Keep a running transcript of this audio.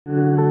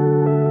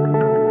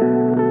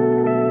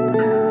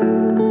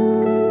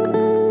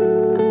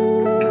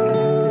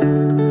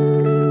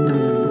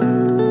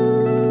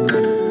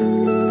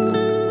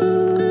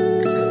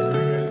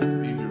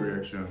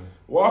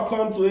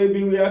to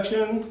AB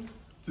reaction.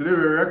 Today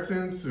we're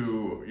reacting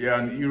to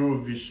an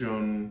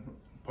Eurovision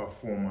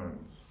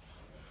performance.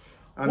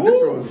 And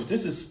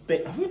this is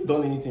Spain. Have we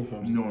done anything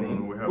from Spain?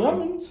 No, we haven't. We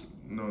haven't?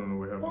 No,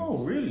 we haven't. Oh,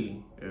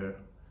 really? Yeah.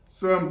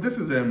 So this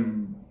is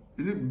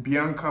it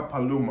Blanca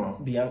Paloma?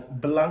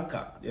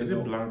 Blanca. Is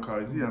it Blanca?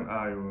 Is it an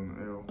I or an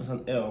L? It's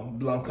an L.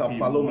 Blanca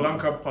Paloma.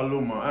 Blanca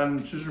Paloma,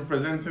 and she's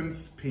representing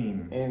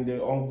Spain. And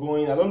the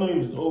ongoing, I don't know if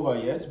it's over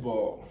yet,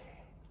 but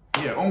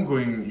yeah,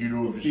 ongoing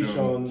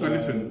Eurovision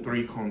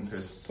 2023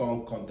 contest.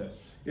 Song contest.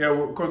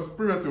 Yeah, because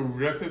previously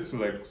we reacted to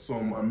like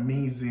some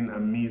amazing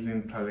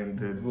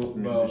talented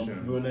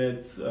musicians.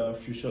 Brunette,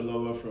 future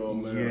lover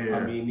from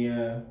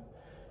Armenia.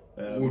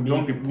 We've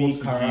done the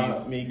Portuguese.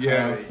 That's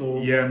the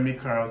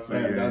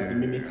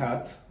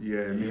Mimicat.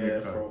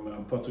 Mimicat.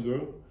 From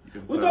Portugal.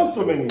 We've done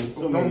so many.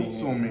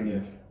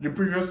 Yeah. The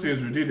previous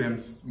years we did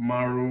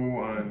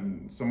Maro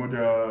and some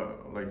other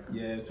like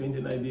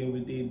 2019 we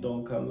did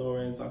Duncan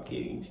Lawrence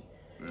Arcade.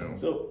 Yeah.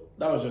 So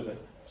that was just it.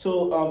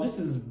 So this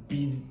is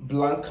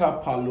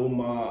Blanca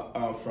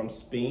Paloma from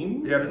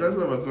Spain. Yeah, the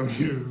title of a song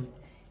is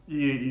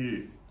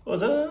EAEA.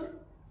 What's that?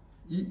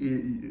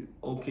 EAEA.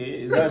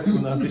 Okay, is that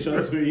pronunciation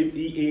to it?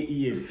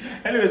 EAEA.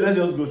 Anyway, let's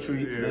just go through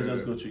it. Yeah. Let's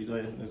just go through it. Go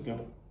ahead, let's go.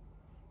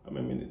 How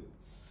many minutes?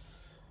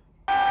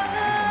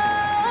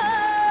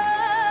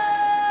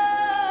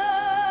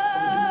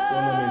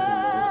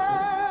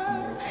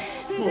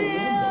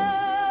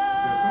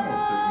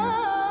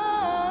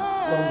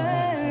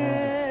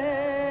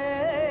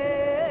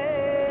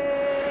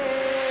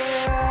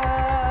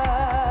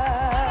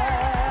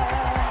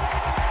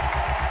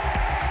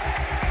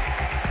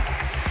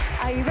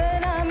 Ahí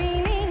ven a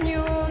mi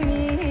niño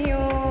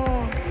mío.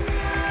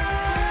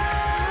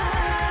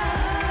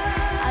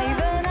 Ahí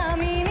ven a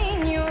mi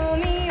niño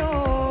mío.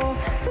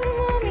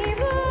 Forma mi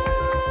voz.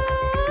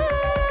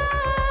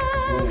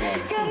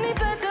 Que en mi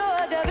pecho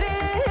te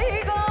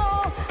abrigo.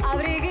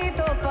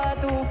 Abriguito pa'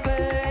 tu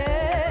pena.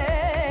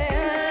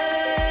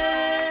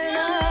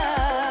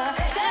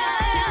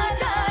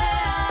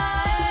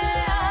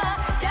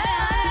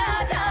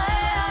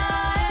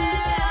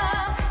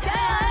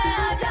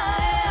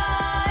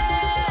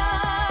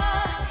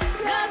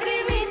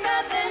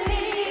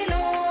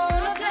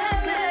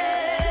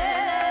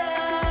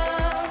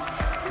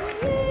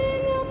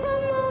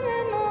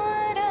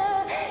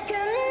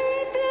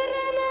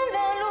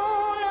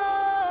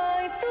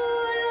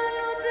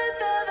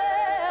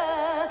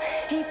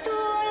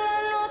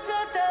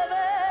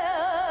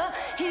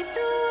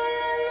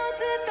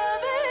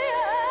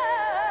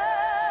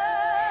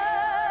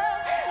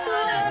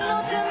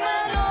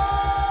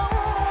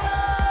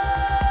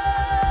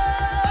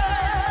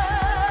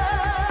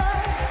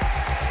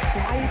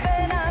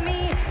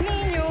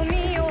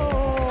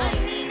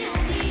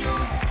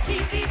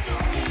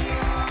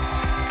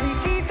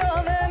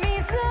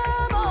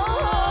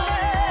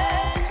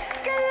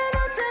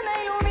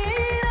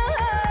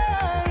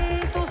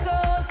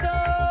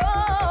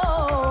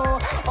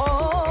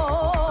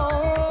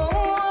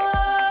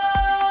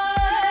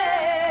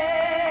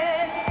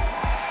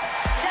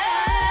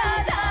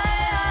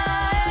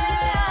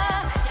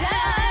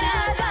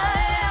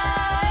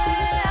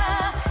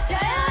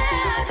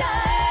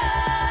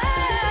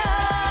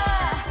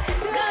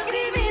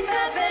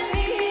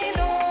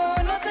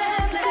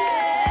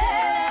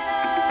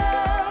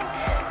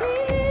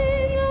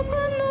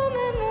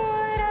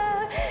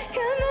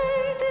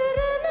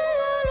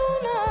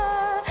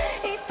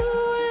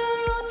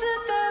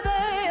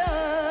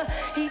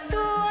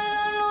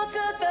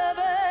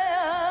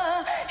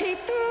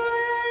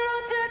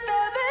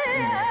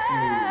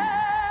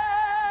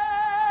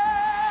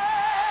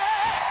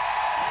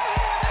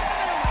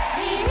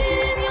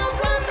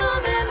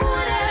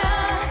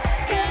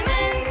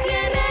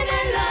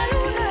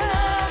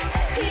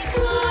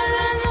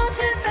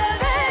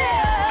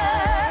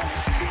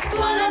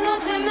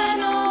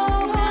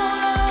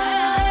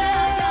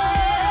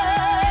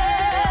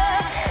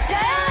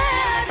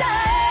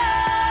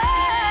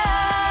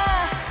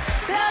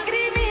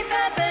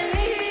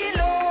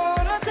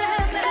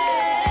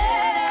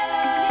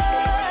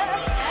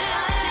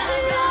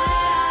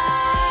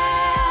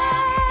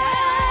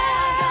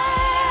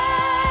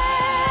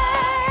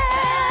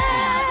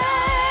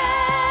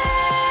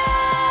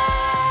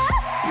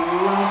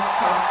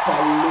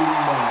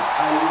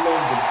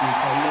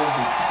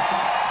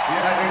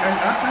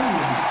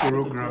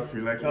 Choreography,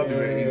 like how they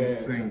were in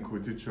sync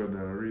with each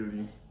other,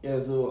 really. Yeah,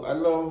 so I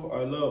love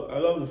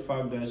the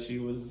fact that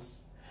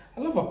I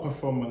love her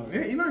performance.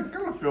 Yeah, you know, it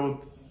kind of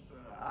felt,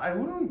 I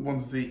wouldn't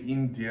want to say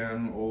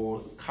Indian or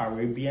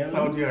Caribbean,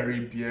 Saudi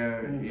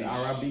Arabia,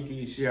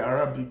 Arabic-ish. Yeah,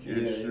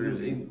 Arabic-ish.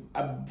 Really.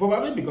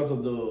 Probably because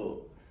of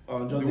the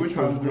way she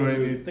was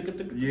doing it.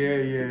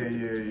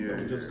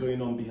 Yeah. Just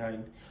going on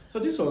behind. So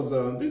this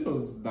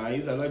was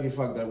nice. I like the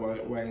fact that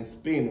we're in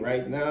Spain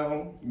right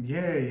now.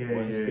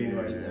 We're in Spain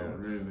right now.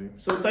 Really.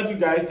 So thank you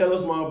guys. Tell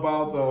us more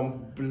about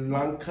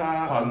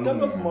Blanca. Paloma.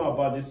 Tell us more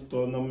about this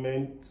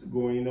tournament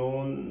going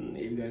on.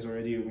 If there's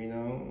already a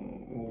winner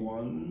who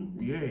won.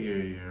 Really.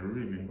 We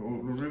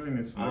really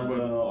need to know.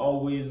 And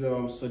always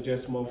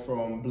suggest more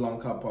from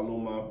Blanca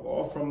Paloma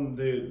or from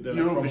the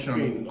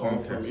Eurovision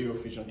contest. contest. From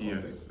Eurovision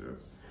contest.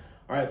 Yes.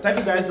 All right. Thank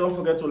you guys. Don't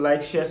forget to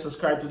like, share,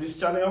 subscribe to this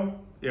channel.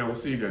 Yeah, we'll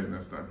see you guys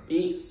next time.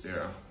 Peace.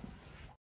 Yeah.